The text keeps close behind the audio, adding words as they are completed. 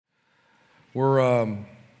We're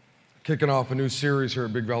kicking off a new series here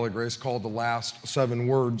at Big Valley Grace called The Last 7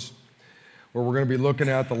 Words, where we're going to be looking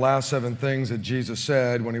at the last 7 things that Jesus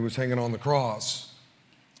said when he was hanging on the cross.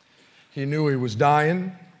 He knew he was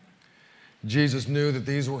dying. Jesus knew that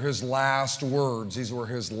these were his last words. These were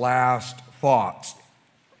his last thoughts.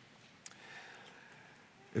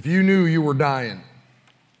 If you knew you were dying,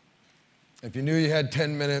 if you knew you had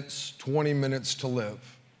 10 minutes, 20 minutes to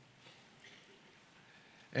live,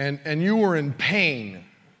 and you were in pain,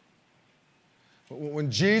 when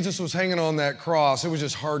Jesus was hanging on that cross, it was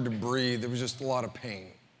just hard to breathe. There was just a lot of pain.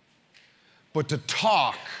 But to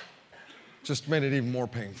talk just made it even more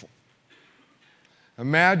painful.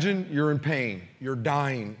 Imagine you're in pain. You're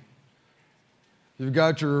dying. You've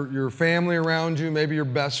got your family around you, maybe your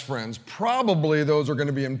best friends. Probably those are going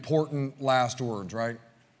to be important last words, right?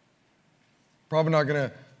 Probably not going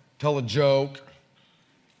to tell a joke.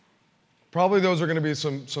 Probably those are going to be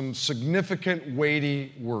some significant,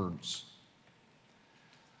 weighty words.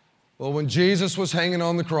 Well, when Jesus was hanging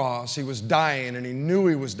on the cross, he was dying, and he knew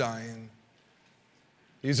he was dying.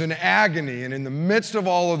 He's in agony, and in the midst of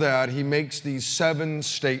all of that, he makes these 7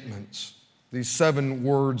 statements, these 7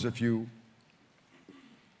 words, if you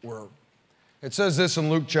were. It says this in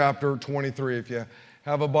Luke chapter 23. If you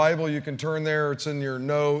have a Bible, you can turn there. It's in your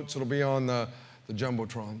notes. It'll be on the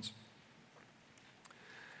Jumbotrons.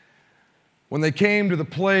 When they came to the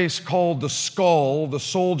place called the Skull, the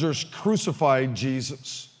soldiers crucified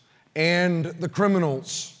Jesus and the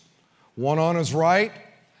criminals, one on his right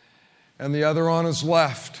and the other on his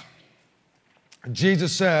left.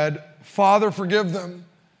 Jesus said, "Father, forgive them,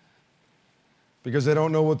 because they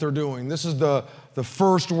don't know what they're doing." This is the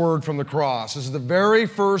first word from the cross. This is the very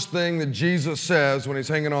first thing that Jesus says when he's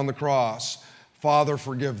hanging on the cross. "Father,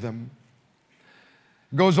 forgive them."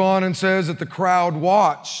 Goes on and says that the crowd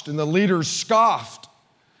watched and the leaders scoffed.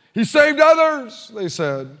 "He saved others," they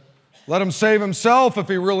said. "Let him save himself if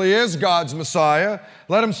he really is God's Messiah.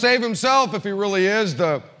 Let him save himself if he really is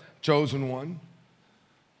the chosen one."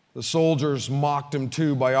 The soldiers mocked him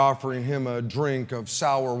too by offering him a drink of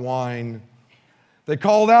sour wine. They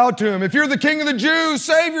called out to him, "If you're the King of the Jews,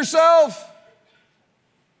 save yourself."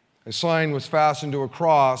 A sign was fastened to a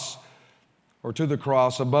cross, or to the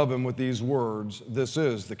cross above him, with these words, "This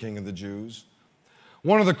is the King of the Jews."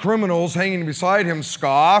 One of the criminals hanging beside him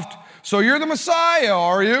scoffed, "So you're the Messiah,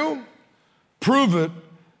 are you? Prove it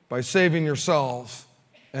by saving yourself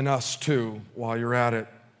and us too while you're at it."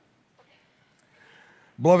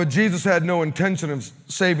 Beloved, Jesus had no intention of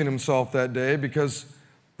saving himself that day, because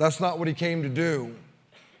that's not what he came to do.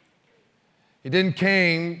 He didn't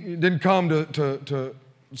come to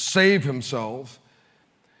save himself.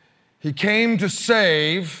 He came to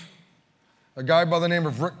save a guy by the name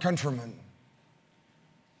of Countryman.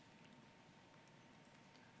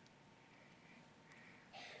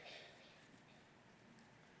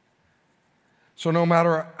 So no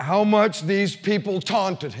matter how much these people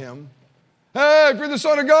taunted him, "Hey, if you're the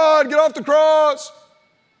Son of God, get off the cross.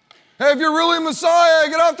 Hey, if you're really Messiah,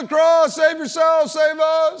 get off the cross, save yourself, save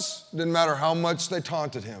us." Didn't matter how much they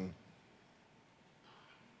taunted him.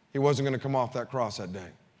 He wasn't going to come off that cross that day,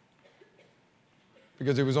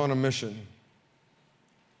 because he was on a mission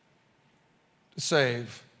to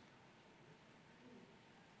save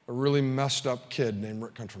a really messed up kid named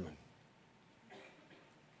Rick Countryman.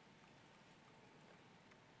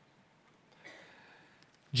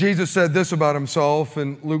 Jesus said this about himself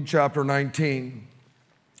in Luke chapter 19.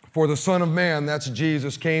 "For the Son of Man," that's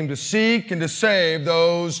Jesus, "came to seek and to save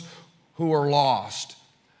those who are lost."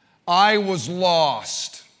 I was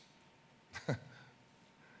lost.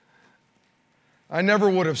 I never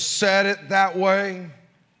would have said it that way,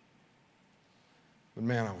 but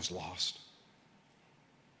man, I was lost.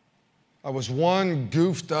 I was one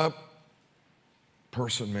goofed up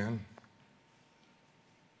person, man.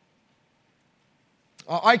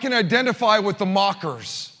 I can identify with the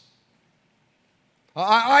mockers.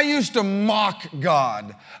 I used to mock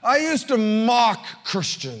God. I used to mock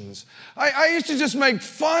Christians. I used to just make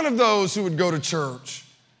fun of those who would go to church.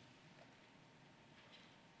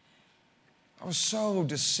 I was so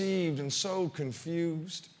deceived and so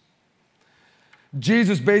confused.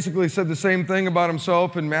 Jesus basically said the same thing about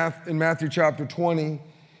himself in Matthew chapter 20.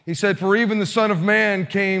 He said, "For even the Son of Man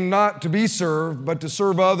came not to be served, but to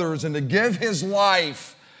serve others and to give his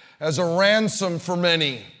life as a ransom for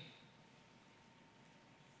many."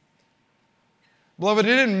 Beloved,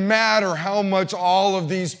 it didn't matter how much all of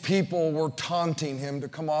these people were taunting him to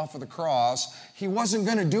come off of the cross. He wasn't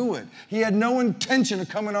going to do it. He had no intention of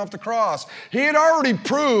coming off the cross. He had already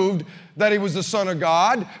proved that he was the Son of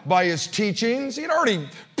God by his teachings. He had already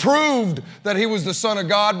proved that he was the Son of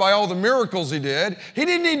God by all the miracles he did. He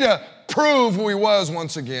didn't need to prove who he was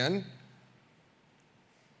once again.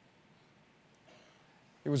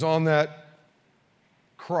 He was on that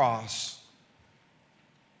cross,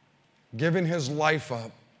 giving his life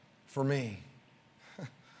up for me.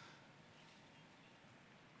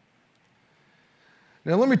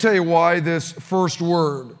 Now, let me tell you why this first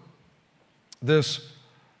word, this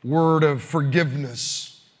word of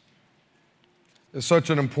forgiveness, is such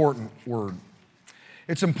an important word.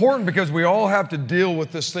 It's important because we all have to deal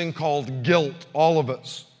with this thing called guilt, all of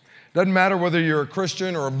us. Doesn't matter whether you're a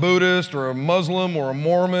Christian or a Buddhist or a Muslim or a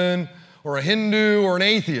Mormon or a Hindu or an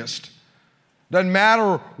atheist. Doesn't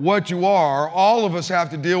matter what you are, all of us have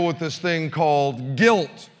to deal with this thing called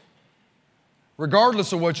guilt,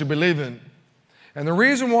 regardless of what you believe in. And the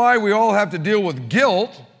reason why we all have to deal with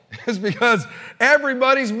guilt is because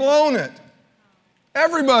everybody's blown it.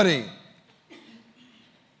 Everybody.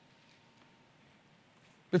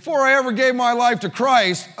 Before I ever gave my life to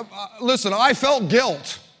Christ, listen, I felt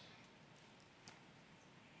guilt.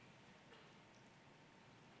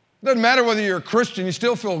 Doesn't matter whether you're a Christian, you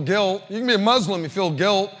still feel guilt. You can be a Muslim, you feel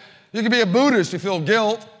guilt. You can be a Buddhist, you feel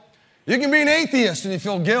guilt. You can be an atheist and you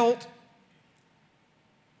feel guilt.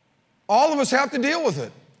 All of us have to deal with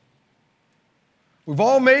it. We've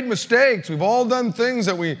all made mistakes. We've all done things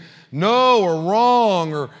that we know are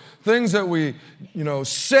wrong, or things that we,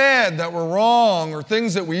 said that were wrong, or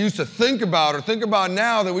things that we used to think about or think about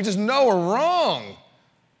now that we just know are wrong.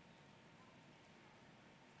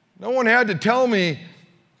 No one had to tell me,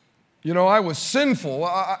 I was sinful.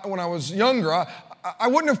 When I was younger, I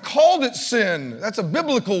wouldn't have called it sin. That's a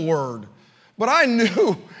biblical word. But I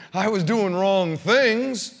knew I was doing wrong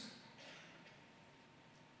things.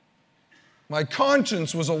 My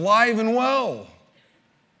conscience was alive and well.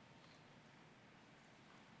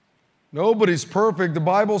 Nobody's perfect. The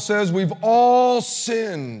Bible says we've all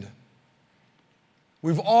sinned.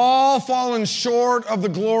 We've all fallen short of the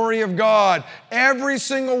glory of God. Every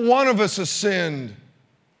single one of us has sinned.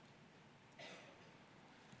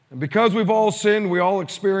 And because we've all sinned, we all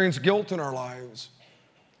experience guilt in our lives.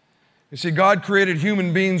 You see, God created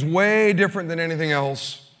human beings way different than anything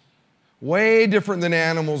else. Way different than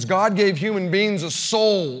animals. God gave human beings a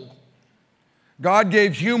soul. God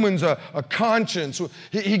gave humans a conscience.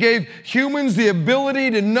 He gave humans the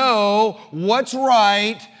ability to know what's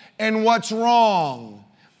right and what's wrong.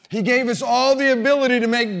 He gave us all the ability to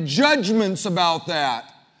make judgments about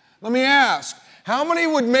that. Let me ask, how many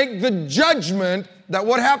would make the judgment that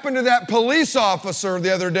what happened to that police officer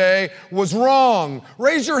the other day was wrong?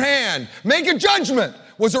 Raise your hand. Make a judgment.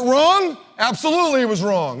 Was it wrong? Absolutely it was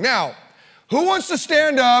wrong. Now, who wants to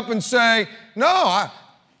stand up and say, no,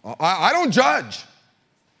 I don't judge.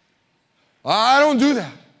 I don't do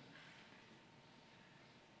that.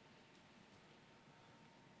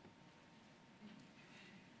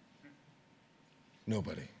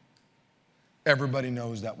 Nobody. Everybody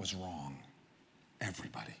knows that was wrong.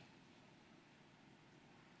 Everybody.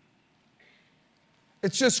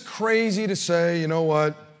 It's just crazy to say, you know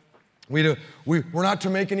what, we're not to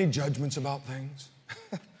make any judgments about things.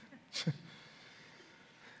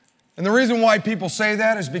 And the reason why people say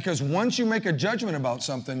that is because once you make a judgment about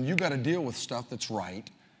something, you've got to deal with stuff that's right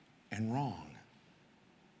and wrong.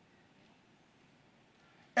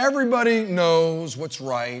 Everybody knows what's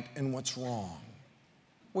right and what's wrong.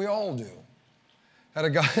 We all do. Had a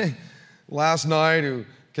guy last night who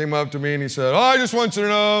came up to me and he said, I just want you to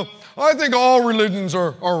know, I think all religions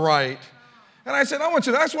are right. And I said, I want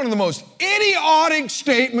you to know, that's one of the most idiotic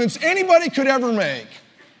statements anybody could ever make.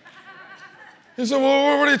 He said,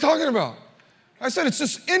 well, what are you talking about? I said, it's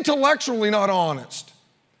just intellectually not honest.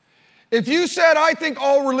 If you said, I think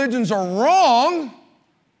all religions are wrong,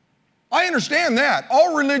 I understand that.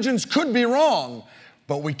 All religions could be wrong,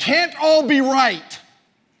 but we can't all be right.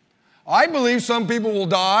 I believe some people will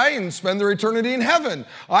die and spend their eternity in heaven.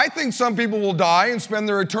 I think some people will die and spend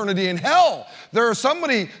their eternity in hell. There are some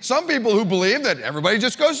people who believe that everybody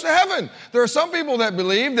just goes to heaven. There are some people that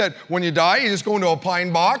believe that when you die, you just go into a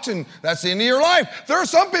pine box and that's the end of your life. There are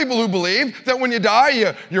some people who believe that when you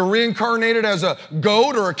die, you're reincarnated as a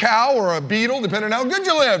goat or a cow or a beetle, depending on how good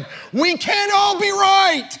you lived. We can't all be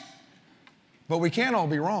right, but we can't all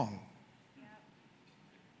be wrong.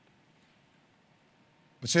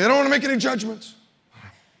 But see, they don't want to make any judgments.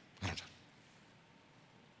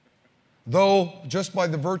 Though, just by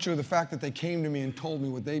the virtue of the fact that they came to me and told me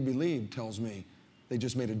what they believed tells me They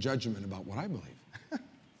just made a judgment about what I believe. The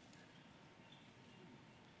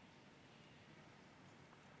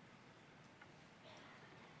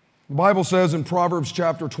Bible says in Proverbs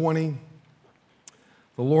chapter 20,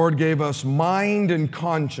 the Lord gave us mind and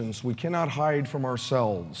conscience. We cannot hide from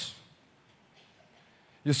ourselves.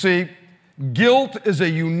 You see, guilt is a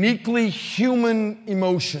uniquely human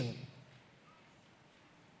emotion.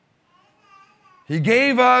 He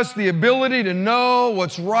gave us the ability to know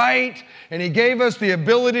what's right, and He gave us the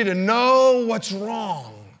ability to know what's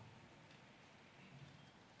wrong.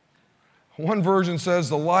 One version says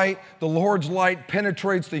the Lord's light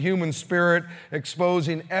penetrates the human spirit,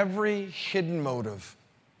 exposing every hidden motive.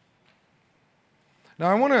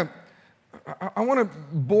 Now, I want to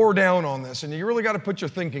bore down on this, and you really got to put your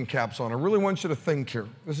thinking caps on. I really want you to think here.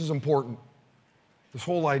 This is important. This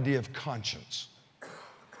whole idea of conscience.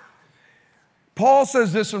 Paul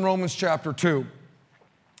says this in Romans chapter 2.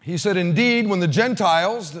 He said, indeed, when the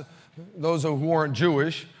Gentiles, those who aren't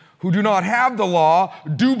Jewish, who do not have the law,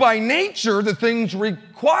 do by nature the things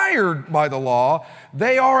required by the law,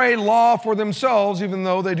 they are a law for themselves, even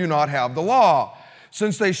though they do not have the law.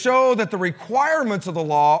 Since they show that the requirements of the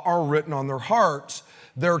law are written on their hearts,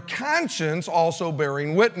 their conscience also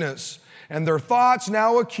bearing witness, and their thoughts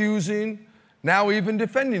now accusing, now even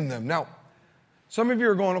defending them. Now, some of you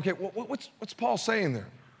are going, okay, what's Paul saying there?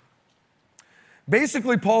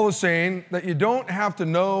 Basically, Paul is saying that you don't have to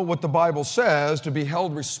know what the Bible says to be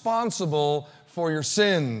held responsible for your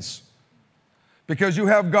sins, because you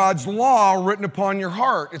have God's law written upon your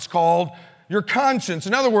heart. It's called your conscience.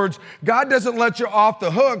 In other words, God doesn't let you off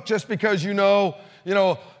the hook just because you know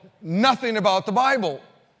nothing about the Bible.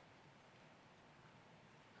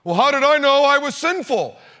 Well, how did I know I was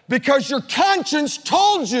sinful? Because your conscience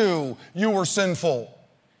told you you were sinful.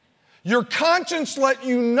 Your conscience let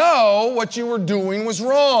you know what you were doing was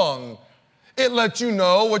wrong. It let you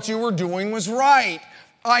know what you were doing was right.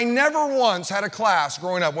 I never once had a class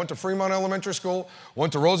growing up. Went to Fremont Elementary School,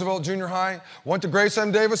 went to Roosevelt Junior High, went to Grace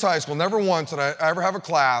M. Davis High School. Never once did I ever have a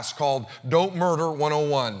class called Don't Murder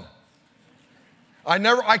 101.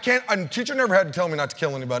 A teacher never had to tell me not to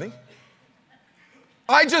kill anybody.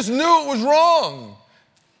 I just knew it was wrong.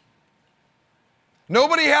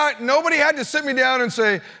 Nobody had to sit me down and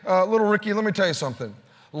say, little Ricky, let me tell you something.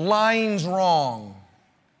 Lying's wrong.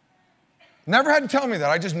 Never had to tell me that.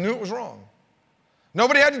 I just knew it was wrong.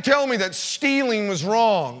 Nobody had to tell me that stealing was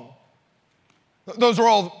wrong. Those are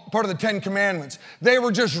all part of the 10 Commandments. They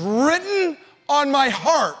were just written on my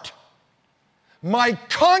heart. My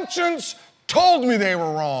conscience told me they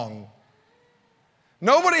were wrong.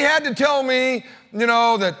 Nobody had to tell me,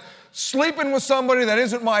 that sleeping with somebody that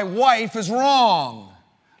isn't my wife is wrong.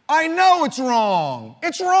 I know it's wrong.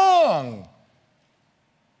 It's wrong.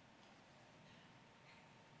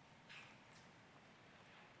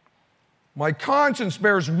 My conscience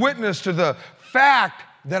bears witness to the fact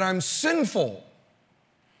that I'm sinful.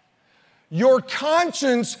 Your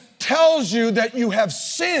conscience tells you that you have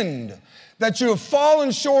sinned, that you have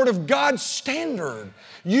fallen short of God's standard.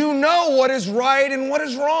 You know what is right and what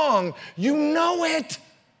is wrong. You know it.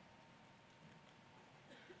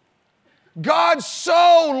 God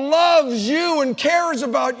so loves you and cares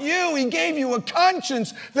about you, He gave you a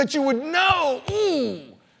conscience that you would know,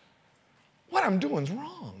 what I'm doing is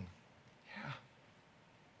wrong. Yeah.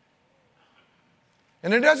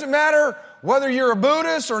 And it doesn't matter whether you're a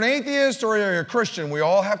Buddhist or an atheist or you're a Christian, we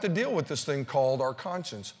all have to deal with this thing called our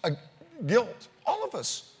conscience, guilt, all of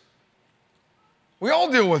us. We all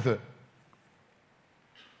deal with it.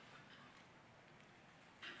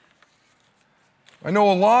 I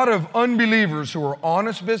know a lot of unbelievers who are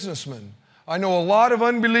honest businessmen. I know a lot of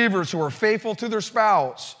unbelievers who are faithful to their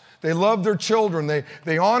spouse. They love their children.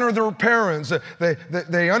 They honor their parents.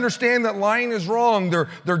 They understand that lying is wrong.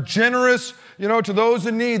 They're generous, to those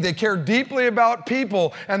in need. They care deeply about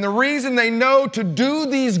people. And the reason they know to do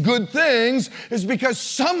these good things is because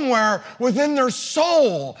somewhere within their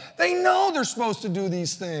soul, they know they're supposed to do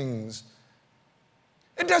these things.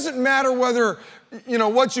 It doesn't matter whether,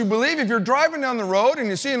 what you believe. If you're driving down the road and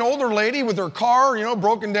you see an older lady with her car,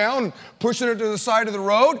 broken down, pushing it to the side of the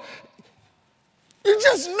road, you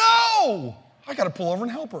just know, I got to pull over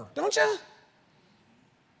and help her, don't you?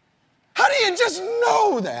 How do you just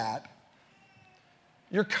know that?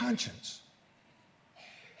 Your conscience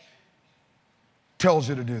tells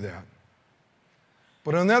you to do that.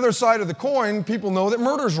 But on the other side of the coin, people know that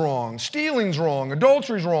murder's wrong, stealing's wrong,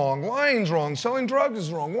 adultery's wrong, lying's wrong, selling drugs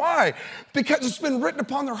is wrong. Why? Because it's been written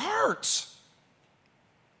upon their hearts.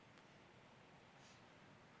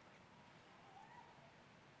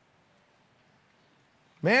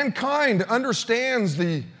 Mankind understands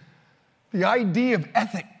the the idea of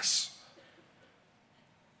ethics.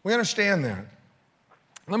 We understand that.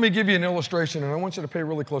 Let me give you an illustration, and I want you to pay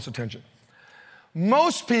really close attention.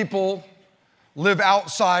 Most people live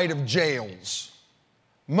outside of jails.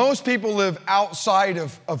 Most people live outside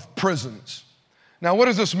of prisons. Now, what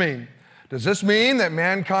does this mean? Does this mean that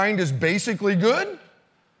mankind is basically good?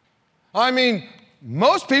 I mean,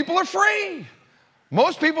 most people are free.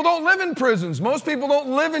 Most people don't live in prisons. Most people don't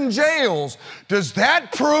live in jails. Does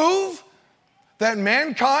that prove that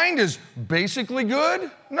mankind is basically good?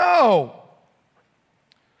 No.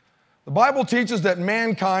 The Bible teaches that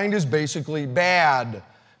mankind is basically bad.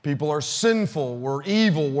 People are sinful, we're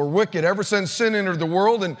evil, we're wicked. Ever since sin entered the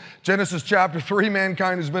world in Genesis chapter 3,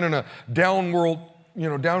 mankind has been in a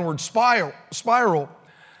downward spiral.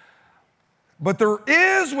 But there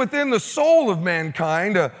is within the soul of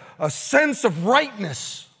mankind a sense of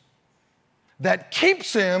rightness that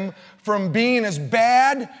keeps him from being as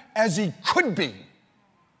bad as he could be.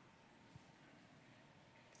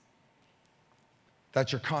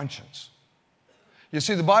 That's your conscience. You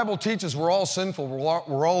see, the Bible teaches we're all sinful,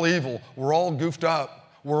 we're all evil, we're all goofed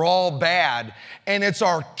up, we're all bad, and it's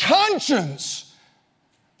our conscience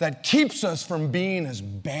that keeps us from being as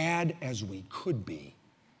bad as we could be.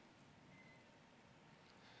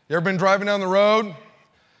 You ever been driving down the road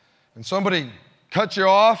and somebody cuts you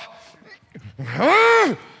off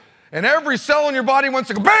and every cell in your body wants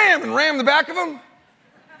to go bam and ram the back of them?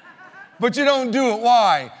 But you don't do it.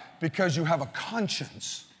 Why? Because you have a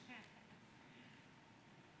conscience.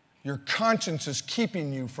 Your conscience is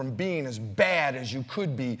keeping you from being as bad as you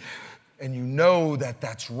could be, and you know that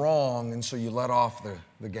that's wrong, and so you let off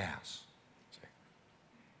the gas. See?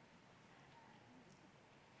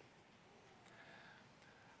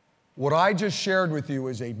 What I just shared with you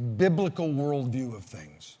is a biblical worldview of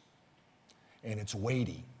things, and it's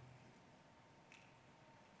weighty.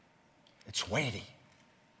 It's weighty.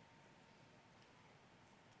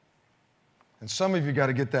 And some of you got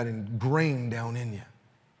to get that ingrained down in you,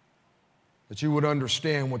 that you would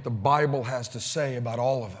understand what the Bible has to say about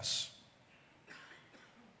all of us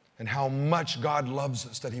and how much God loves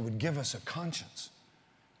us, that He would give us a conscience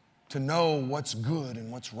to know what's good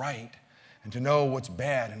and what's right and to know what's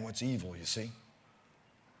bad and what's evil, you see.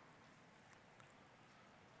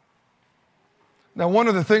 Now, one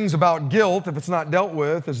of the things about guilt, if it's not dealt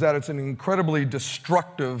with, is that it's an incredibly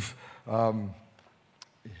destructive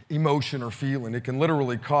emotion or feeling. It can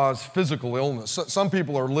literally cause physical illness. Some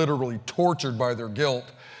people are literally tortured by their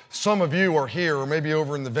guilt. Some of you are here or maybe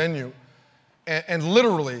over in the venue, and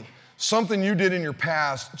literally something you did in your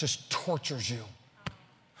past just tortures you.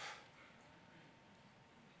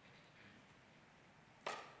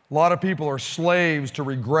 A lot of people are slaves to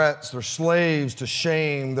regrets. They're slaves to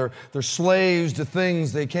shame. They're slaves to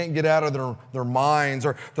things they can't get out of their minds.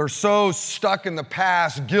 Or they're so stuck in the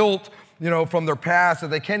past, guilt, from their past,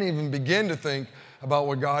 that they can't even begin to think about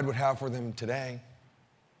what God would have for them today.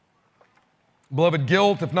 Beloved,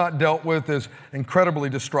 guilt, if not dealt with, is incredibly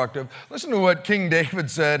destructive. Listen to what King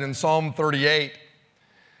David said in Psalm 38.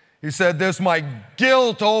 He said this, "My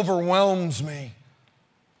guilt overwhelms me.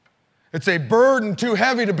 It's a burden too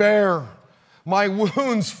heavy to bear. My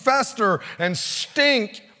wounds fester and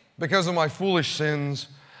stink because of my foolish sins.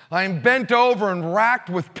 I am bent over and racked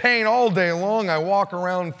with pain all day long. I walk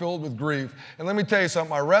around filled with grief." And let me tell you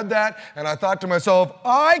something. I read that and I thought to myself,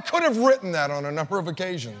 I could have written that on a number of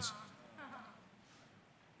occasions.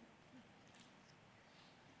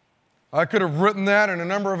 I could have written that on a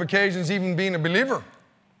number of occasions, even being a believer.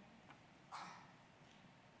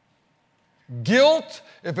 Guilt,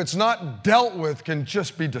 if it's not dealt with, can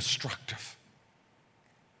just be destructive.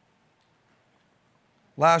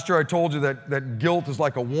 Last year I told you that guilt is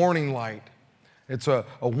like a warning light. It's a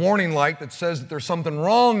warning light that says that there's something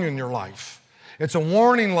wrong in your life. It's a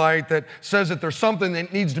warning light that says that there's something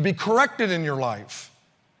that needs to be corrected in your life.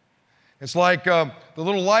 It's like the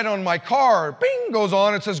little light on my car, bing, goes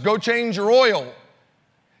on. It says, go change your oil.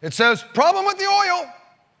 It says, problem with the oil.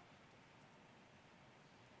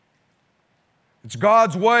 It's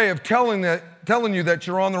God's way of telling you that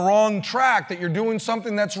you're on the wrong track, that you're doing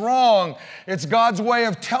something that's wrong. It's God's way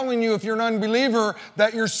of telling you, if you're an unbeliever,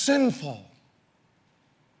 that you're sinful.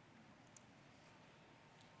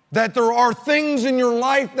 That there are things in your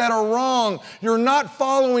life that are wrong. You're not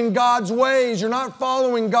following God's ways. You're not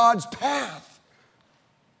following God's path.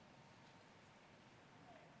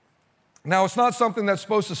 Now, it's not something that's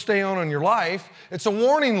supposed to stay on in your life. It's a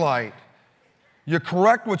warning light. You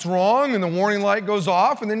correct what's wrong, and the warning light goes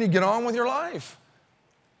off, and then you get on with your life.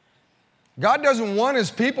 God doesn't want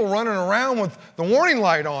His people running around with the warning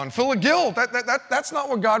light on, full of guilt. That's not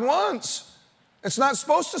what God wants. It's not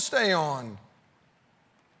supposed to stay on.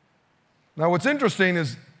 Now, what's interesting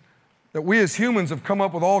is that we as humans have come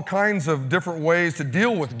up with all kinds of different ways to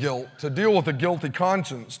deal with guilt, to deal with a guilty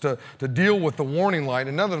conscience, to deal with the warning light,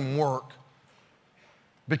 and none of them work.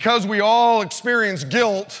 Because we all experience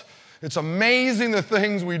guilt, it's amazing the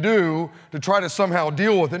things we do to try to somehow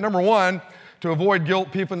deal with it. Number one, to avoid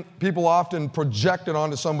guilt, people often project it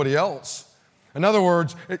onto somebody else. In other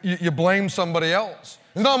words, you blame somebody else.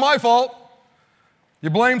 It's not my fault. You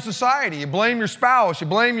blame society, you blame your spouse, you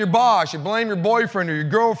blame your boss, you blame your boyfriend or your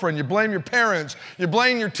girlfriend, you blame your parents, you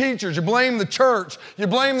blame your teachers, you blame the church, you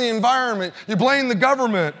blame the environment, you blame the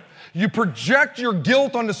government. You project your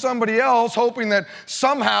guilt onto somebody else, hoping that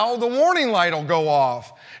somehow the warning light will go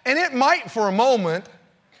off. And it might for a moment,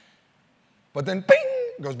 but then bing,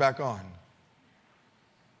 it goes back on.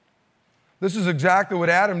 This is exactly what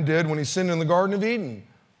Adam did when he sinned in the Garden of Eden.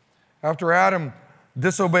 After Adam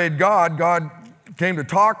disobeyed God, God came to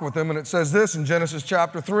talk with him, and it says this in Genesis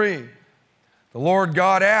chapter 3. The Lord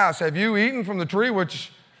God asked, have you eaten from the tree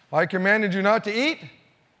which I commanded you not to eat?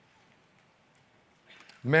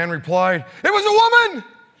 The man replied, it was a woman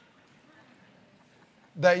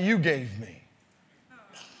that you gave me.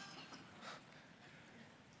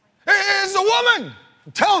 It's a woman,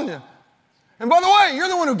 I'm telling you. And by the way, you're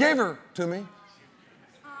the one who gave her to me.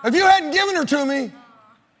 If you hadn't given her to me,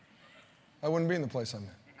 I wouldn't be in the place I'm in.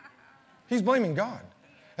 He's blaming God.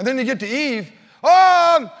 And then you get to Eve,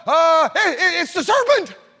 it's the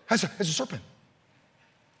serpent. It's a serpent.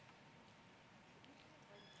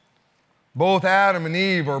 Both Adam and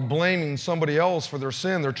Eve are blaming somebody else for their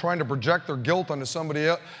sin. They're trying to project their guilt onto somebody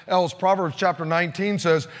else. Proverbs chapter 19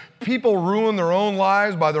 says, people ruin their own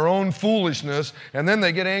lives by their own foolishness, and then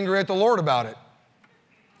they get angry at the Lord about it.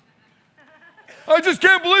 I just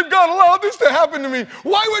can't believe God allowed this to happen to me.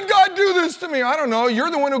 Why would God do this to me? I don't know. You're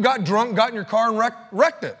the one who got drunk, got in your car, and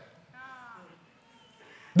wrecked it.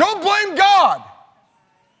 Don't blame God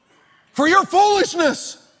for your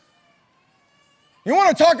foolishness. You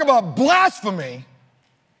want to talk about blasphemy?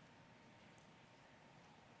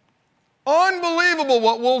 Unbelievable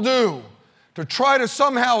what we'll do to try to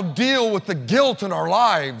somehow deal with the guilt in our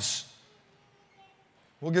lives.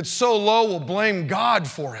 We'll get so low, we'll blame God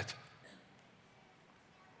for it.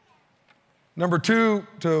 Number two,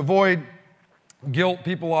 to avoid guilt,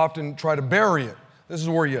 people often try to bury it. This is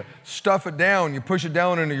where you stuff it down, you push it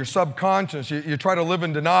down into your subconscious, you try to live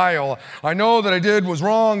in denial. I know that I did was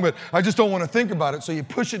wrong, but I just don't want to think about it. So you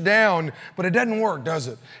push it down, but it doesn't work, does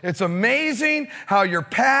it? It's amazing how your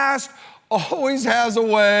past always has a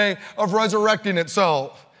way of resurrecting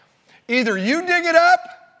itself. Either you dig it up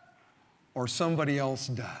or somebody else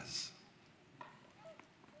does.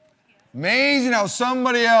 Amazing how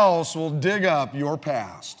somebody else will dig up your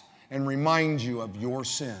past and remind you of your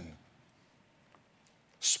sin.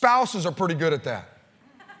 Spouses are pretty good at that.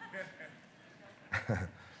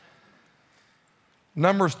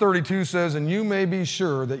 Numbers 32 says, and you may be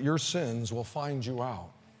sure that your sins will find you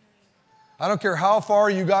out. I don't care how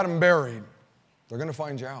far you got them buried, they're going to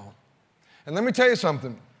find you out. And let me tell you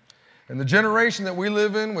something. In the generation that we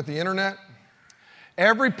live in with the internet,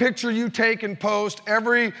 every picture you take and post,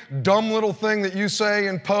 every dumb little thing that you say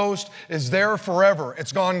and post is there forever.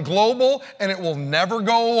 It's gone global and it will never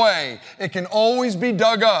go away. It can always be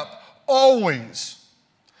dug up, always.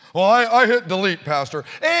 Well, I hit delete, Pastor.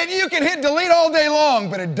 And you can hit delete all day long,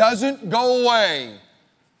 but it doesn't go away.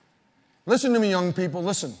 Listen to me, young people,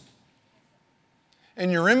 listen. In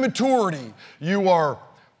your immaturity, you are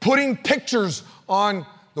putting pictures on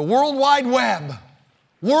the World Wide Web.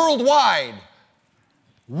 Worldwide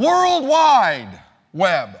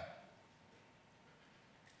Web.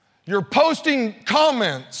 You're posting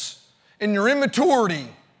comments in your immaturity,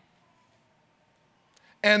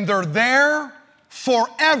 and they're there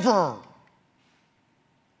forever.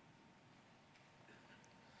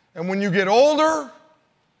 And when you get older,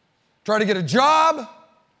 try to get a job,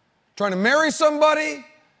 trying to marry somebody,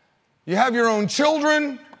 you have your own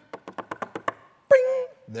children, bing,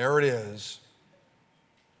 there it is.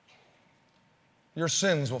 Your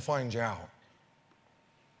sins will find you out.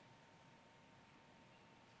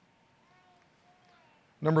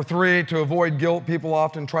 Number three, to avoid guilt, people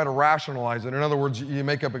often try to rationalize it. In other words, you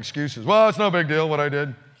make up excuses. Well, it's no big deal what I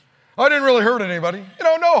did. I didn't really hurt anybody.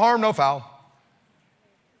 No harm, no foul.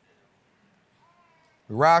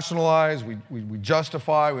 We rationalize, we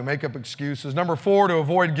justify, we make up excuses. Number four, to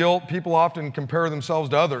avoid guilt, people often compare themselves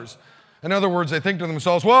to others. In other words, they think to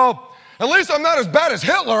themselves, well, at least I'm not as bad as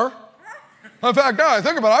Hitler. In fact, now I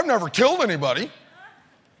think about it, I've never killed anybody.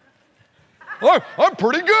 I'm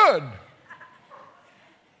pretty good.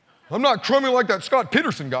 I'm not crummy like that Scott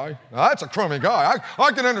Peterson guy. Now, that's a crummy guy.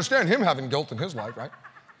 I can understand him having guilt in his life, right?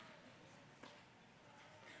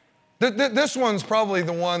 This one's probably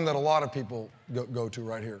the one that a lot of people go to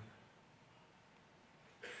right here.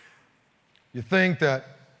 You think that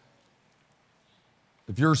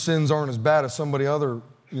if your sins aren't as bad as some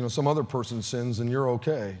other person's sins, then you're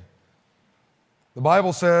okay. The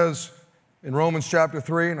Bible says in Romans chapter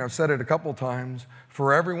 3, and I've said it a couple times,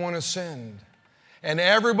 for everyone has sinned, and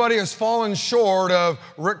everybody has fallen short of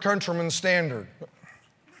Rick Countryman's standard.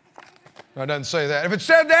 No, it doesn't say that. If it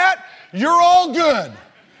said that, you're all good.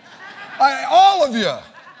 All of you.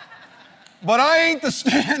 But I ain't the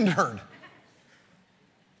standard.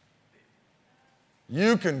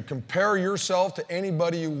 You can compare yourself to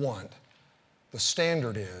anybody you want. The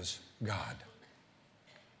standard is God.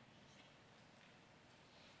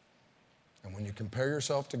 And when you compare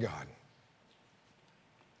yourself to God,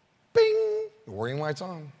 bing, the warning light's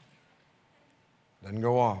on. Doesn't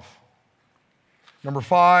go off. Number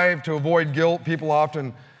 5, to avoid guilt, people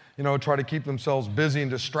often, try to keep themselves busy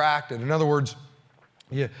and distracted. In other words,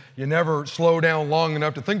 you never slow down long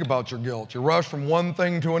enough to think about your guilt. You rush from one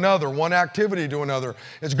thing to another, one activity to another.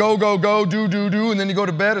 It's go, go, go, do, and then you go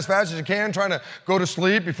to bed as fast as you can, trying to go to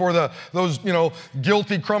sleep before those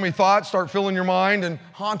guilty, crummy thoughts start filling your mind and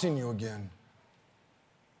haunting you again.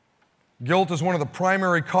 Guilt is one of the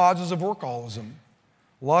primary causes of workaholism.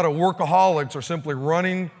 A lot of workaholics are simply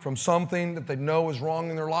running from something that they know is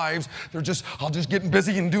wrong in their lives. They're just, I'll just get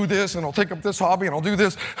busy and do this, and I'll take up this hobby, and I'll do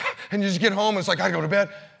this. And you just get home, and it's like, I gotta go to bed.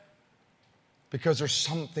 Because there's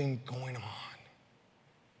something going on.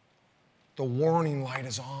 The warning light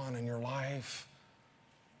is on in your life.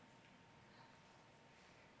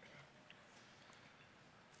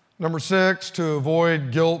 Number 6, to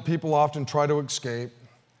avoid guilt, people often try to escape.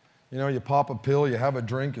 You pop a pill, you have a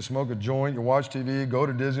drink, you smoke a joint, you watch TV, go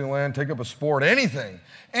to Disneyland, take up a sport, anything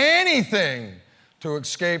to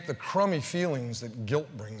escape the crummy feelings that guilt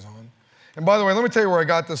brings on. And by the way, let me tell you where I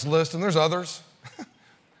got this list, and there's others.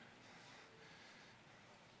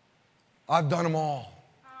 I've done them all.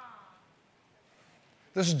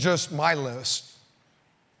 This is just my list.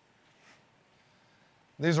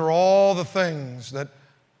 These are all the things that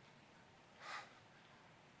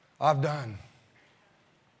I've done.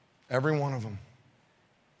 Every one of them,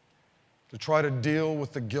 to try to deal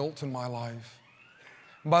with the guilt in my life.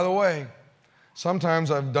 And by the way, sometimes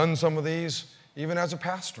I've done some of these even as a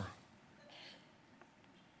pastor.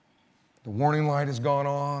 The warning light has gone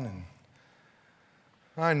on, and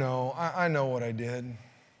I know what I did.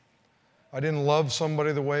 I didn't love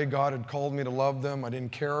somebody the way God had called me to love them. I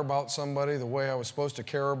didn't care about somebody the way I was supposed to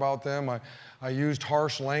care about them. I used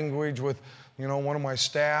harsh language with, one of my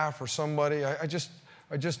staff or somebody. I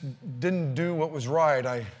just didn't do what was right.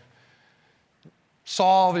 I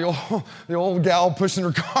saw the old gal pushing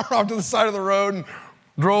her car off to the side of the road and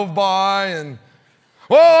drove by and,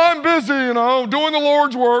 I'm busy, doing the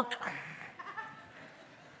Lord's work.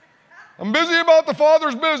 I'm busy about the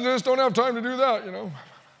Father's business, don't have time to do that,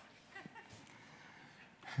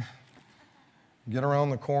 Get around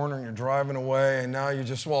the corner and you're driving away and now you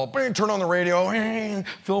just, turn on the radio,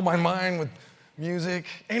 fill my mind with music,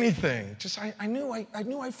 anything. Just I knew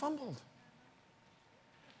I fumbled.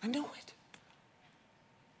 I knew it.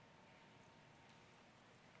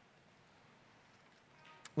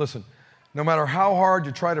 Listen, no matter how hard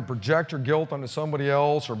you try to project your guilt onto somebody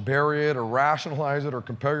else or bury it or rationalize it or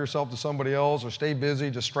compare yourself to somebody else or stay busy,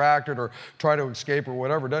 distracted or try to escape or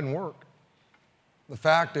whatever, it doesn't work. The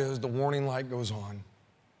fact is the warning light goes on.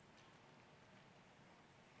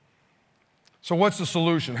 So what's the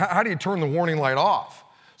solution? How do you turn the warning light off?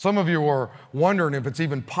 Some of you are wondering if it's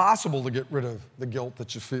even possible to get rid of the guilt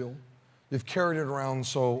that you feel. You've carried it around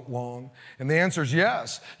so long. And the answer is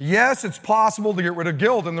yes. Yes, it's possible to get rid of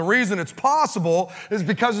guilt. And the reason it's possible is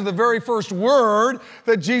because of the very first word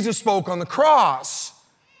that Jesus spoke on the cross,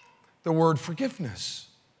 the word forgiveness.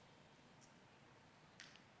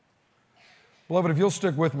 Beloved, if you'll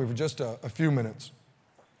stick with me for just a few minutes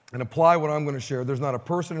and apply what I'm going to share, there's not a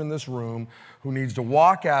person in this room who needs to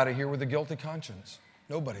walk out of here with a guilty conscience.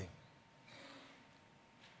 Nobody.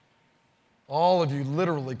 All of you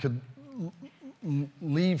literally could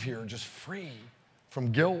leave here just free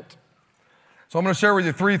from guilt. So I'm going to share with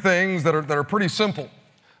you 3 things that are pretty simple,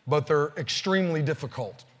 but they're extremely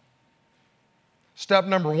difficult. Step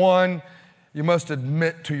number 1, you must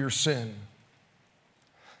admit to your sin.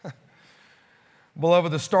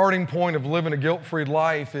 Beloved, the starting point of living a guilt-free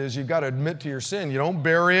life is you've got to admit to your sin. You don't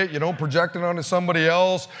bury it. You don't project it onto somebody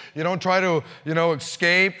else. You don't try to,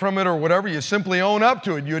 escape from it or whatever. You simply own up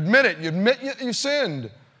to it. You admit it. You admit you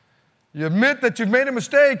sinned. You admit that you've made a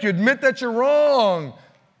mistake. You admit that you're wrong.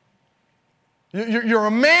 You're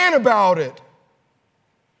a man about it.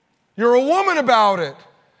 You're a woman about it.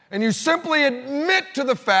 And you simply admit to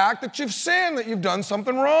the fact that you've sinned, that you've done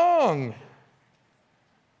something wrong.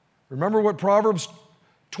 Remember what Proverbs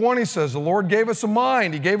 20 says, the Lord gave us a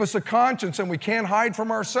mind, He gave us a conscience, and we can't hide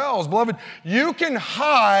from ourselves. Beloved, you can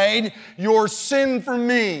hide your sin from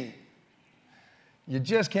me. You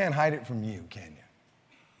just can't hide it from you, can you?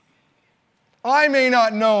 I may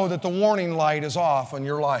not know that the warning light is off on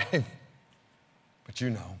your life, but you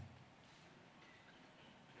know.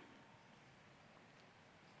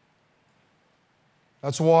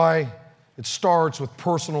 That's why it starts with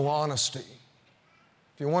personal honesty.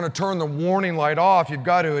 If you want to turn the warning light off, you've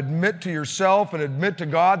got to admit to yourself and admit to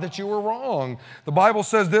God that you were wrong. The Bible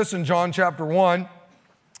says this in John chapter 1,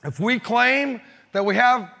 if we claim that we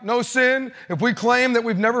have no sin, if we claim that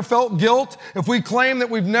we've never felt guilt, if we claim that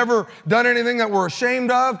we've never done anything that we're ashamed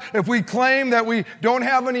of, if we claim that we don't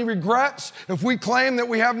have any regrets, if we claim that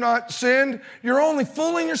we have not sinned, you're only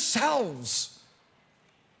fooling yourselves.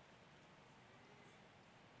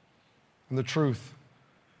 And the truth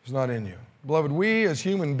is not in you. Beloved, we as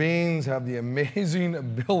human beings have the amazing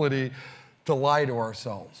ability to lie to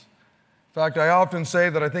ourselves. In fact, I often say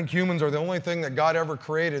that I think humans are the only thing that God ever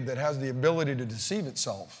created that has the ability to deceive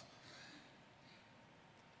itself.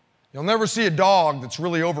 You'll never see a dog that's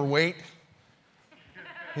really overweight,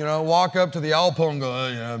 walk up to the Alpo and go,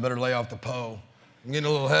 I better lay off the po. I'm getting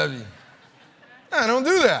a little heavy. I don't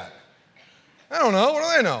do that. I don't know. What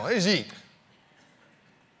do they know? They just eat.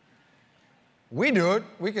 We do it.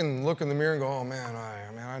 We can look in the mirror and go, oh man,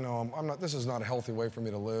 I know I'm not, this is not a healthy way for me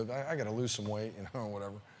to live. I got to lose some weight,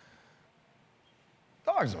 whatever.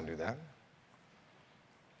 Dogs don't do that.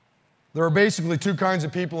 There are basically two kinds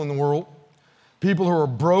of people in the world. People who are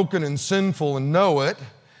broken and sinful and know it,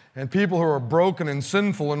 and people who are broken and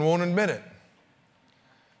sinful and won't admit it.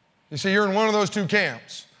 You see, you're in one of those two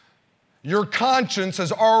camps. Your conscience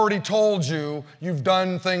has already told you you've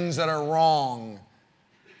done things that are wrong.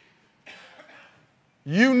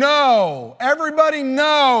 You know, everybody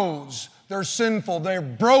knows they're sinful, they're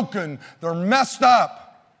broken, they're messed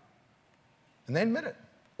up. And they admit it.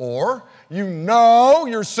 Or you know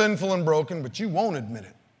you're sinful and broken, but you won't admit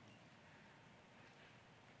it.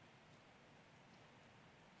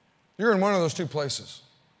 You're in one of those two places.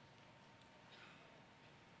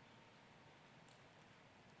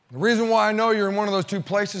 The reason why I know you're in one of those two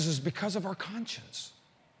places is because of our conscience.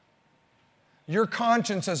 Your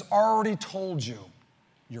conscience has already told you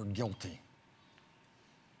you're guilty.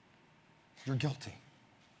 You're guilty.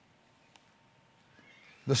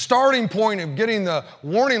 The starting point of getting the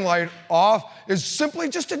warning light off is simply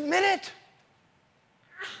just admit it.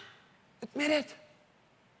 Admit it.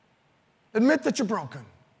 Admit that you're broken.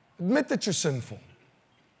 Admit that you're sinful.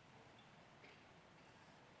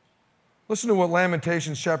 Listen to what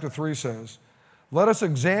Lamentations chapter 3 says. Let us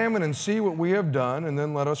examine and see what we have done, and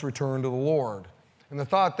then let us return to the Lord. And the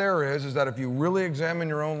thought there is that if you really examine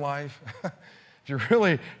your own life, if you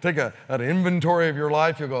really take an inventory of your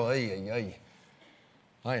life, you'll go, hey,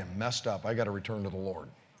 I am messed up. I got to return to the Lord.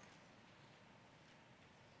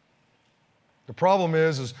 The problem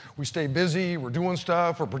is we stay busy, we're doing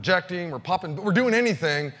stuff, we're projecting, we're doing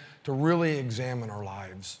anything to really examine our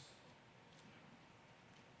lives.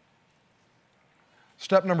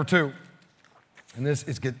 Step number 2, and this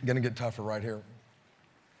is going to get tougher right here.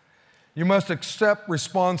 You must accept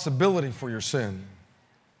responsibility for your sin.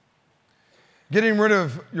 Getting rid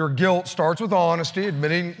of your guilt starts with honesty,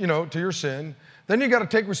 admitting, to your sin. Then you got to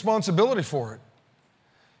take responsibility for it.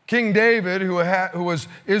 King David, who was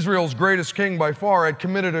Israel's greatest king by far, had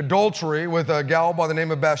committed adultery with a gal by the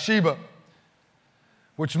name of Bathsheba,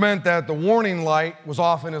 which meant that the warning light was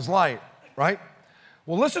off in his light, right?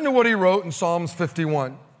 Well, listen to what he wrote in Psalms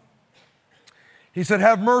 51. He said,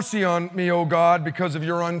 have mercy on me, O God, because of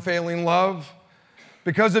your unfailing love,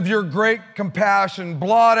 because of your great compassion.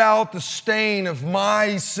 Blot out the stain of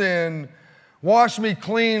my sin. Wash me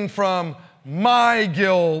clean from my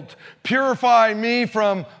guilt. Purify me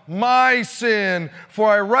from my sin, for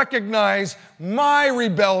I recognize my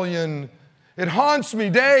rebellion. It haunts me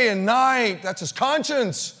day and night. That's his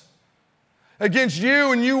conscience. Against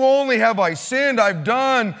you and you only have I sinned. I've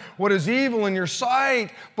done what is evil in your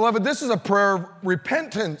sight. Beloved, this is a prayer of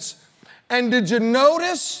repentance. And did you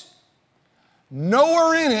notice?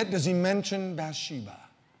 Nowhere in it does he mention Bathsheba.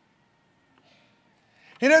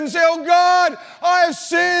 He doesn't say, oh God, I have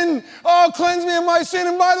sinned. Oh, cleanse me of my sin.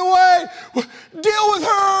 And by the way, deal with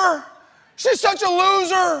her. She's such a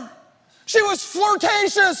loser. She was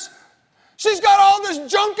flirtatious. She's got all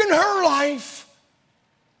this junk in her life.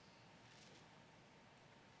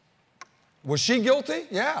 Was she guilty?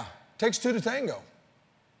 Yeah. Takes two to tango.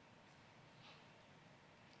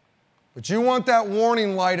 But you want that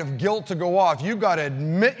warning light of guilt to go off. You've got to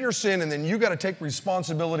admit your sin, and then you've got to take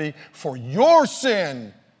responsibility for your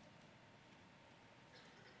sin.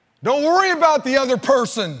 Don't worry about the other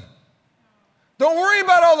person. Don't worry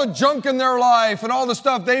about all the junk in their life and all the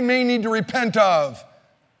stuff they may need to repent of.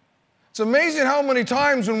 It's amazing how many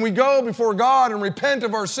times when we go before God and repent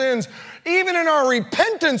of our sins, even in our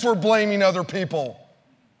repentance, we're blaming other people.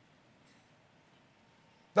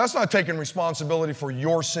 That's not taking responsibility for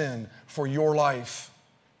your sin, for your life.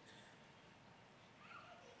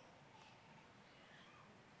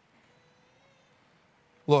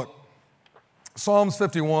 Look, Psalms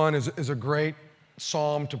 51 is a great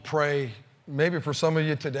psalm to pray, maybe for some of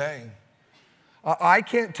you today. I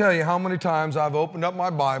can't tell you how many times I've opened up my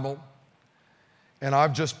Bible and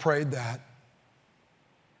I've just prayed that.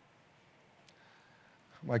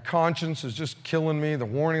 My conscience is just killing me. The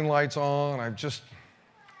warning light's on. There's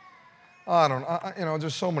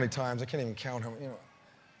so many times I can't even count how many.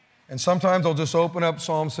 And sometimes I'll just open up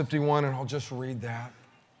Psalm 51 and I'll just read that.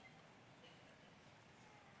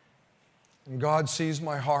 And God sees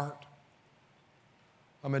my heart.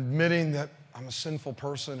 I'm admitting that I'm a sinful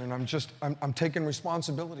person, and I'm taking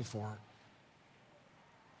responsibility for it.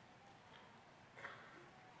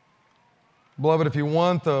 Beloved, if you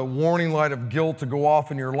want the warning light of guilt to go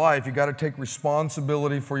off in your life, you got to take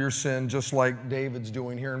responsibility for your sin, just like David's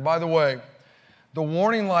doing here. And by the way, the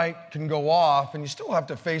warning light can go off, and you still have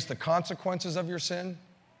to face the consequences of your sin.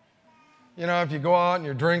 You know, if you go out and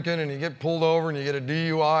you're drinking and you get pulled over and you get a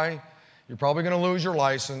DUI, you're probably going to lose your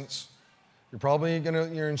license.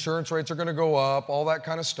 Your insurance rates are going to go up, all that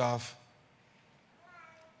kind of stuff.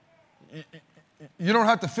 You don't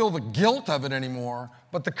have to feel the guilt of it anymore,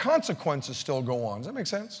 but the consequences still go on. Does that make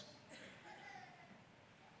sense?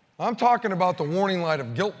 I'm talking about the warning light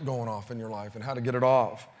of guilt going off in your life and how to get it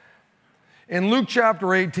off. In Luke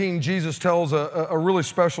chapter 18, Jesus tells a really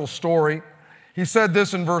special story. He said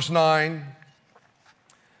this in verse 9,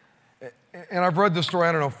 and I've read this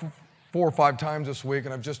story, 4 or 5 times this week,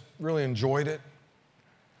 and I've just really enjoyed it.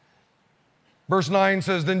 Verse 9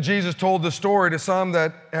 says, "Then Jesus told the story to some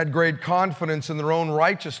that had great confidence in their own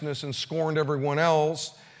righteousness and scorned everyone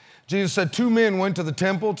else. Jesus said, 2 men went to the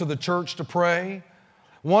temple, to the church to pray.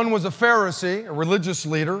 One was a Pharisee, a religious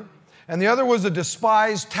leader, and the other was a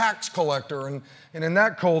despised tax collector." And in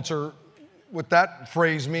that culture, what that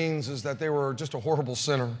phrase means is that they were just a horrible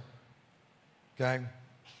sinner. Okay?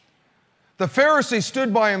 The Pharisee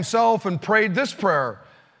stood by himself and prayed this prayer: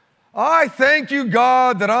 "I thank you,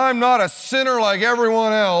 God, that I'm not a sinner like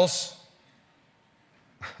everyone else.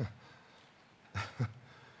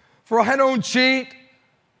 For I don't cheat,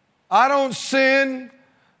 I don't sin,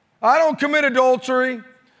 I don't commit adultery,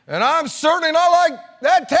 and I'm certainly not like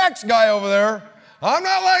that tax guy over there. I'm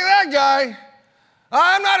not like that guy.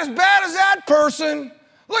 I'm not as bad as that person.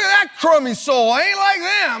 Look at that crummy soul. I ain't like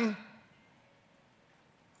them.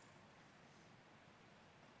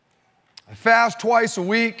 I fast twice a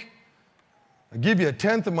week. I give you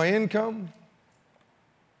 1/10 of my income."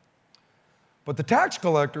 But the tax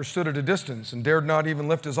collector stood at a distance and dared not even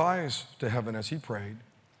lift his eyes to heaven as he prayed.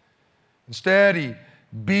 Instead, he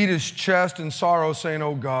beat his chest in sorrow, saying,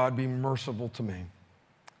 "Oh God, be merciful to me.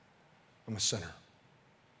 I'm a sinner."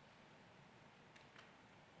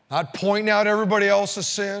 Not pointing out everybody else's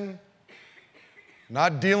sin,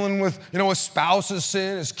 not dealing with, his spouse's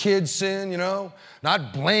sin, his kid's sin,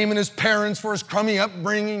 not blaming his parents for his crummy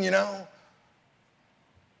upbringing,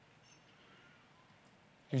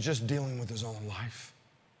 He's just dealing with his own life.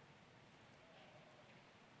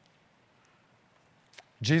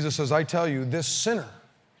 Jesus says, "I tell you, this sinner,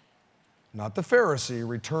 not the Pharisee,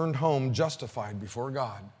 returned home justified before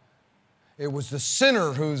God. It was the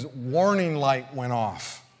sinner whose warning light went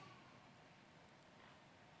off."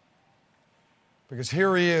 Because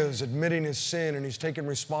here he is admitting his sin, and he's taking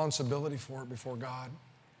responsibility for it before God.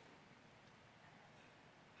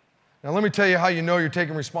 Now let me tell you how you know you're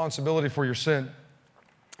taking responsibility for your sin.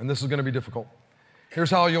 And this is going to be difficult. Here's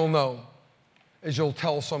how you'll know, is you'll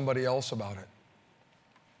tell somebody else about it.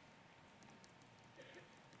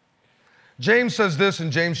 James says this in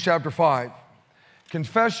James chapter 5,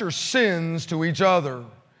 "Confess your sins to each other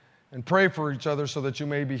and pray for each other so that you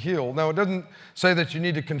may be healed." Now, it doesn't say that you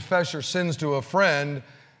need to confess your sins to a friend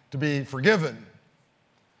to be forgiven.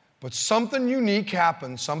 But something unique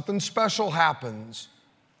happens, something special happens,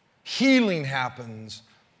 healing happens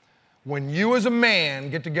when you as a man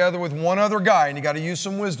get together with one other guy, and you got to use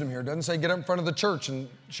some wisdom here. It doesn't say get up in front of the church and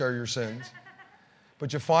share your sins.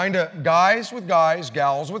 But you find guys with guys,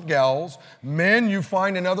 gals with gals, men, you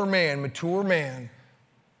find another man, mature man,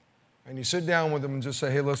 and you sit down with them and just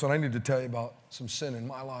say, hey, listen, I need to tell you about some sin in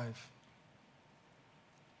my life.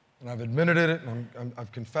 And I've admitted it, and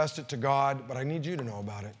I've confessed it to God, but I need you to know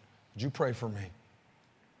about it. Would you pray for me?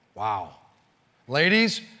 Wow.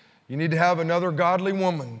 Ladies, you need to have another godly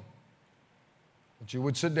woman that you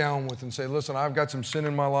would sit down with and say, listen, I've got some sin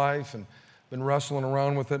in my life and been wrestling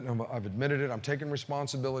around with it, and I've admitted it. I'm taking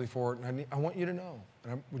responsibility for it, and I want you to know.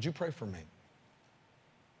 Would you pray for me?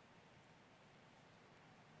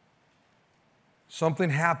 Something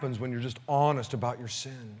happens when you're just honest about your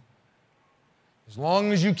sin. As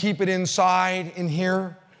long as you keep it inside in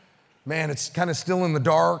here, man, it's kind of still in the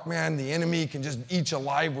dark, man. The enemy can just eat you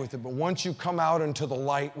alive with it. But once you come out into the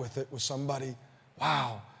light with it with somebody,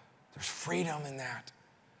 wow, there's freedom in that.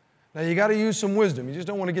 Now, you got to use some wisdom. You just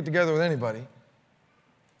don't want to get together with anybody.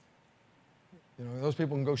 You know, those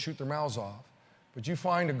people can go shoot their mouths off. But you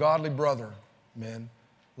find a godly brother, men.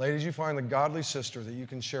 Ladies, you find a godly sister that you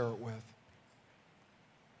can share it with.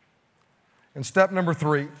 And step number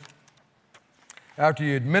 3, after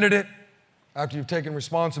you admitted it, after you've taken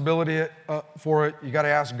responsibility for it, you got to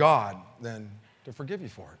ask God then to forgive you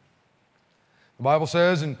for it. The Bible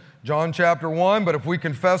says in John chapter 1, but if we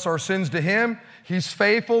confess our sins to Him, He's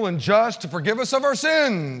faithful and just to forgive us of our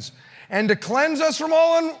sins and to cleanse us from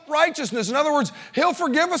all unrighteousness. In other words, He'll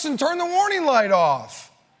forgive us and turn the warning light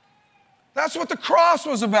off. That's what the cross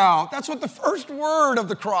was about. That's what the first word of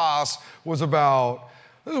the cross was about.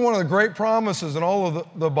 This is one of the great promises in all of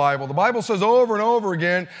the Bible. The Bible says over and over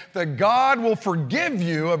again that God will forgive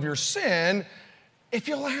you of your sin if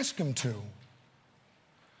you'll ask Him to.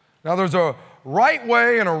 Now, there's a right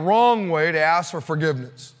way and a wrong way to ask for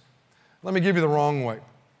forgiveness. Let me give you the wrong way.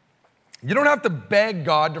 You don't have to beg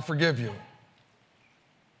God to forgive you.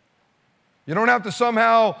 You don't have to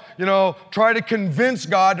somehow, try to convince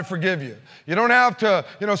God to forgive you. You don't have to,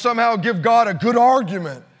 somehow give God a good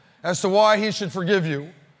argument as to why He should forgive you.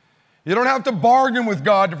 You don't have to bargain with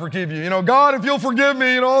God to forgive you. God, if you'll forgive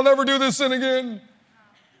me, I'll never do this sin again.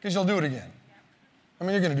 Because you'll do it again.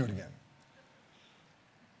 You're going to do it again.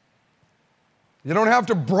 You don't have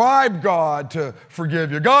to bribe God to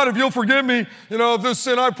forgive you. God, if you'll forgive me, of this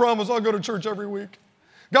sin, I promise I'll go to church every week.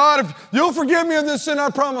 God, if you'll forgive me of this sin, I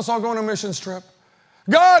promise I'll go on a missions trip.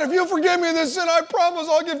 God, if you'll forgive me of this sin, I promise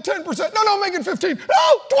I'll give 10%. No, make it 15.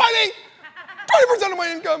 No, 20. 20% of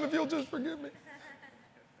my income if you'll just forgive me.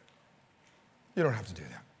 You don't have to do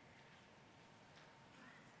that.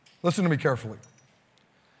 Listen to me carefully.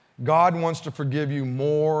 God wants to forgive you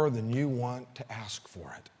more than you want to ask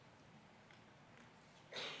for it.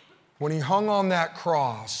 When He hung on that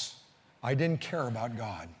cross, I didn't care about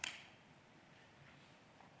God.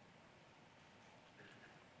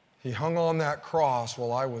 He hung on that cross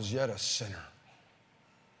while I was yet a sinner.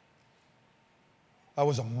 I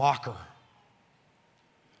was a mocker.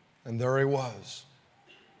 And there He was,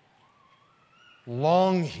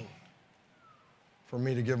 longing for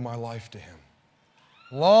me to give my life to Him,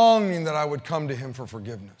 longing that I would come to Him for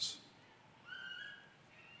forgiveness.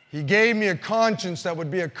 He gave me a conscience that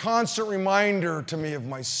would be a constant reminder to me of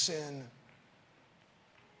my sin,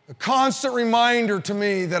 a constant reminder to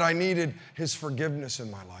me that I needed His forgiveness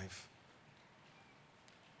in my life.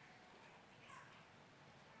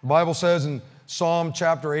 The Bible says in Psalm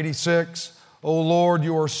chapter 86, oh Lord,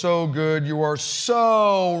 you are so good. You are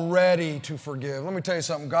so ready to forgive. Let me tell you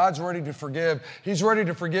something. God's ready to forgive. He's ready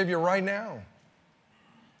to forgive you right now.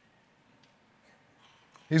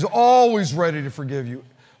 He's always ready to forgive you.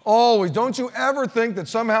 Always. Don't you ever think that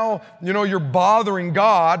somehow, you're bothering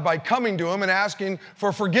God by coming to Him and asking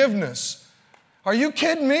for forgiveness. Are you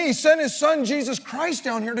kidding me? He sent His Son, Jesus Christ,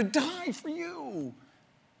 down here to die for you.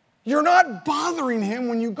 You're not bothering Him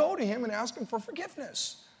when you go to Him and ask Him for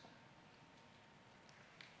forgiveness.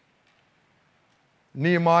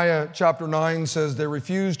 Nehemiah chapter 9 says, they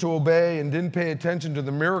refused to obey and didn't pay attention to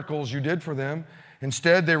the miracles you did for them.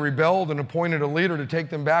 Instead, they rebelled and appointed a leader to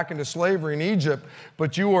take them back into slavery in Egypt.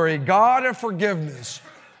 But you are a God of forgiveness,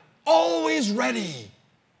 always ready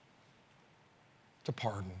to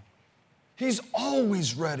pardon. He's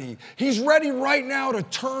always ready. He's ready right now to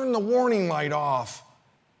turn the warning light off.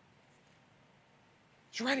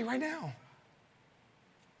 He's ready right now.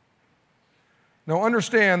 Now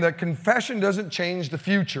understand that confession doesn't change the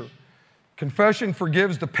future. Confession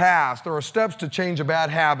forgives the past. There are steps to change a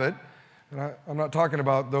bad habit. And I'm not talking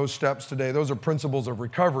about those steps today. Those are principles of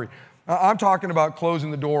recovery. I'm talking about closing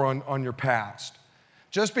the door on your past.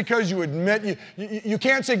 Just because you admit, you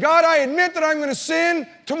can't say, God, I admit that I'm going to sin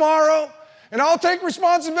tomorrow. And I'll take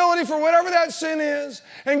responsibility for whatever that sin is.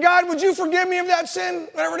 And God, would you forgive me of that sin,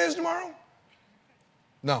 whatever it is tomorrow?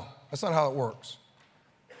 No, that's not how it works.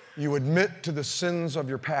 You admit to the sins of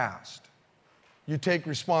your past. You take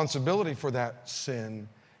responsibility for that sin,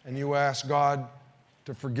 and you ask God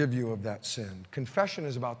to forgive you of that sin. Confession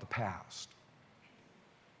is about the past.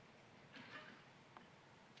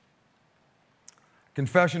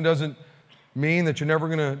 Confession doesn't mean that you're never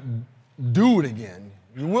going to do it again.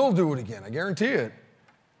 You will do it again, I guarantee it.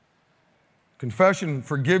 Confession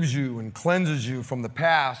forgives you and cleanses you from the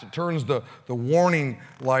past. It turns the warning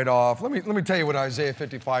light off. Let me tell you what Isaiah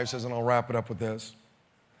 55 says, and I'll wrap it up with this.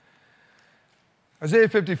 Isaiah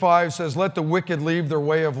 55 says, let the wicked leave their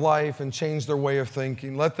way of life and change their way of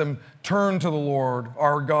thinking. Let them turn to the Lord,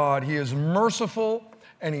 our God. He is merciful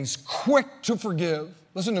and He's quick to forgive.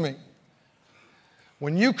 Listen to me.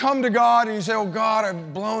 When you come to God and you say, oh God,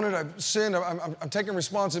 I've blown it, I've sinned, I'm taking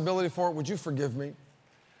responsibility for it, would you forgive me?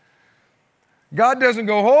 God doesn't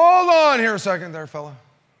go, hold on here a second there, fella.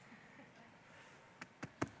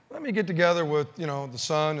 Let me get together with, the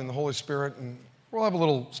Son and the Holy Spirit, and we'll have a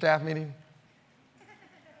little staff meeting.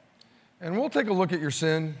 And we'll take a look at your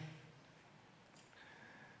sin.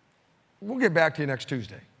 We'll get back to you next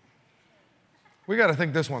Tuesday. We got to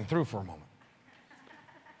think this one through for a moment.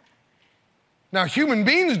 Now, human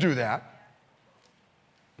beings do that,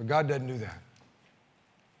 but God doesn't do that.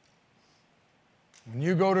 When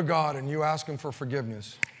you go to God and you ask Him for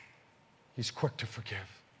forgiveness, He's quick to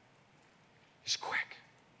forgive. He's quick.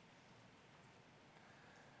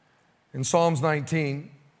 In Psalms 19,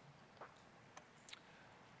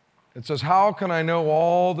 it says, how can I know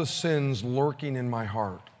all the sins lurking in my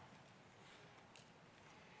heart?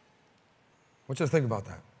 I want you to think about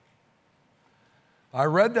that. I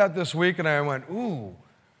read that this week and I went, ooh,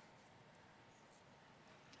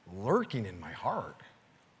 lurking in my heart.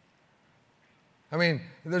 I mean,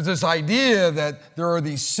 there's this idea that there are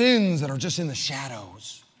these sins that are just in the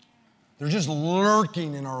shadows. They're just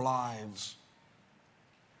lurking in our lives.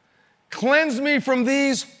 Cleanse me from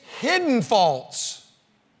these hidden faults.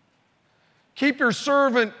 Keep your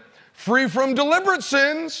servant free from deliberate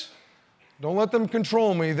sins. Don't let them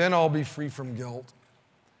control me, then I'll be free from guilt.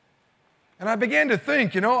 And I began to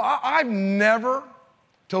think, I've never,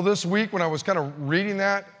 till this week when I was kind of reading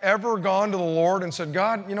that, ever gone to the Lord and said,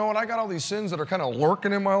 God, you know what, I got all these sins that are kind of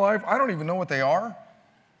lurking in my life. I don't even know what they are.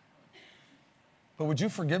 But would you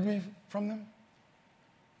forgive me from them?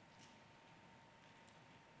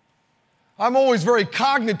 I'm always very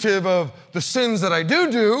cognitive of the sins that I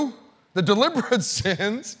do, the deliberate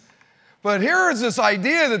sins. But here is this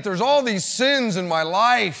idea that there's all these sins in my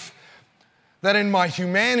life that in my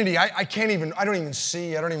humanity, I don't even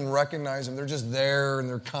see, I don't even recognize them. They're just there and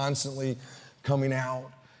they're constantly coming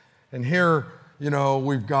out. And here,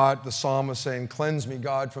 we've got the psalmist saying, cleanse me,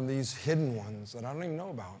 God, from these hidden ones that I don't even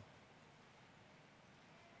know about.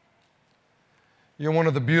 One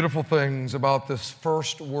of the beautiful things about this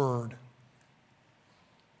first word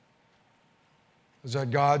is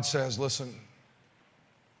that God says, listen,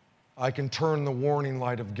 I can turn the warning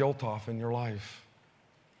light of guilt off in your life.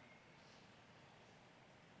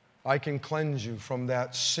 I can cleanse you from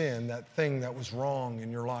that sin, that thing that was wrong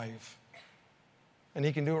in your life. And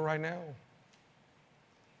He can do it right now.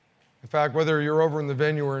 In fact, whether you're over in the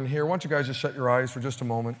venue or in here, why don't you guys just shut your eyes for just a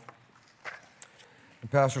moment.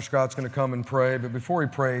 And Pastor Scott's going to come and pray, but before he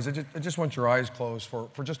prays, I just want your eyes closed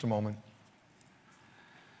for just a moment.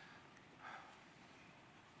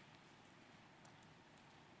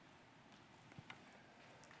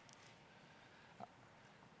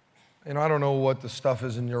 I don't know what the stuff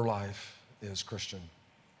is in your life is, Christian.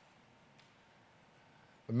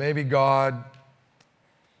 But maybe God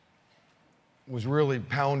was really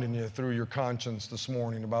pounding you through your conscience this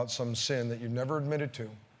morning about some sin that you've never admitted to.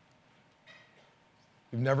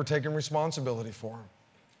 You've never taken responsibility for.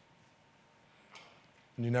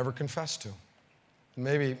 And you never confessed to. And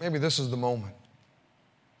maybe this is the moment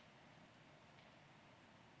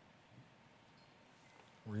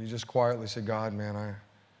where you just quietly say, God, man, I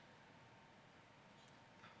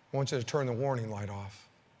want you to turn the warning light off.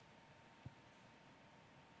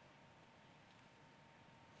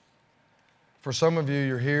 For some of you,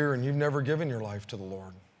 you're here and you've never given your life to the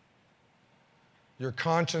Lord. Your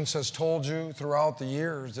conscience has told you throughout the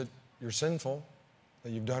years that you're sinful,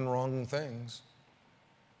 that you've done wrong things.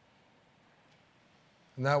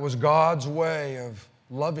 And that was God's way of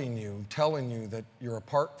loving you, telling you that you're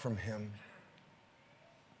apart from Him.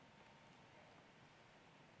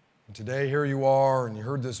 And today, here you are, and you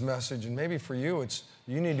heard this message, and maybe for you,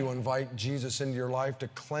 you need to invite Jesus into your life to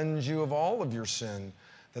cleanse you of all of your sin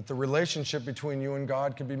that the relationship between you and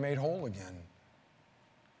God could be made whole again.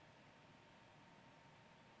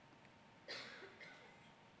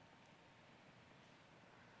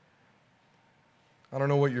 I don't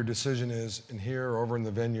know what your decision is in here or over in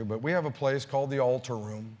the venue, but we have a place called the altar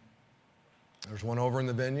room. There's one over in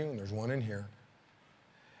the venue and there's one in here.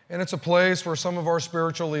 And it's a place where some of our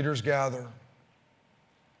spiritual leaders gather.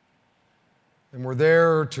 And we're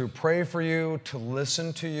there to pray for you, to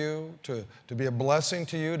listen to you, to be a blessing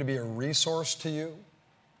to you, to be a resource to you.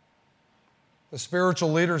 The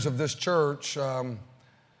spiritual leaders of this church,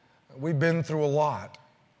 we've been through a lot.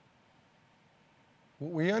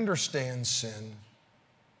 We understand sin.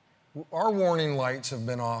 Our warning lights have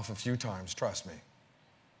been off a few times, trust me.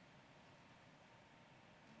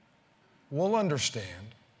 We'll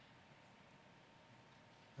understand.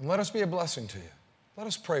 And let us be a blessing to you. Let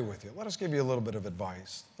us pray with you. Let us give you a little bit of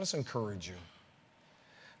advice. Let's encourage you.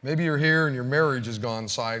 Maybe you're here and your marriage has gone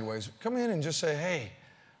sideways. Come in and just say, hey,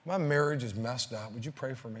 my marriage is messed up. Would you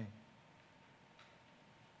pray for me?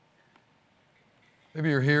 Maybe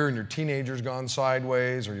you're here and your teenager's gone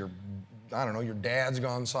sideways, or your dad's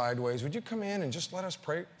gone sideways. Would you come in and just let us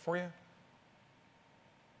pray for you?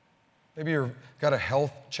 Maybe you've got a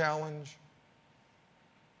health challenge.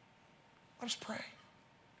 Let us pray.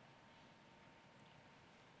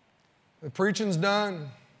 The preaching's done,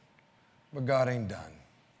 but God ain't done.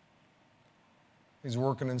 He's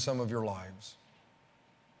working in some of your lives.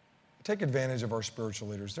 Take advantage of our spiritual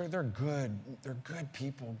leaders. They're good. They're good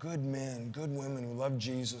people, good men, good women who love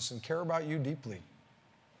Jesus and care about you deeply.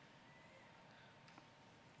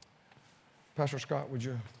 Pastor Scott, would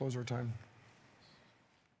you close our time?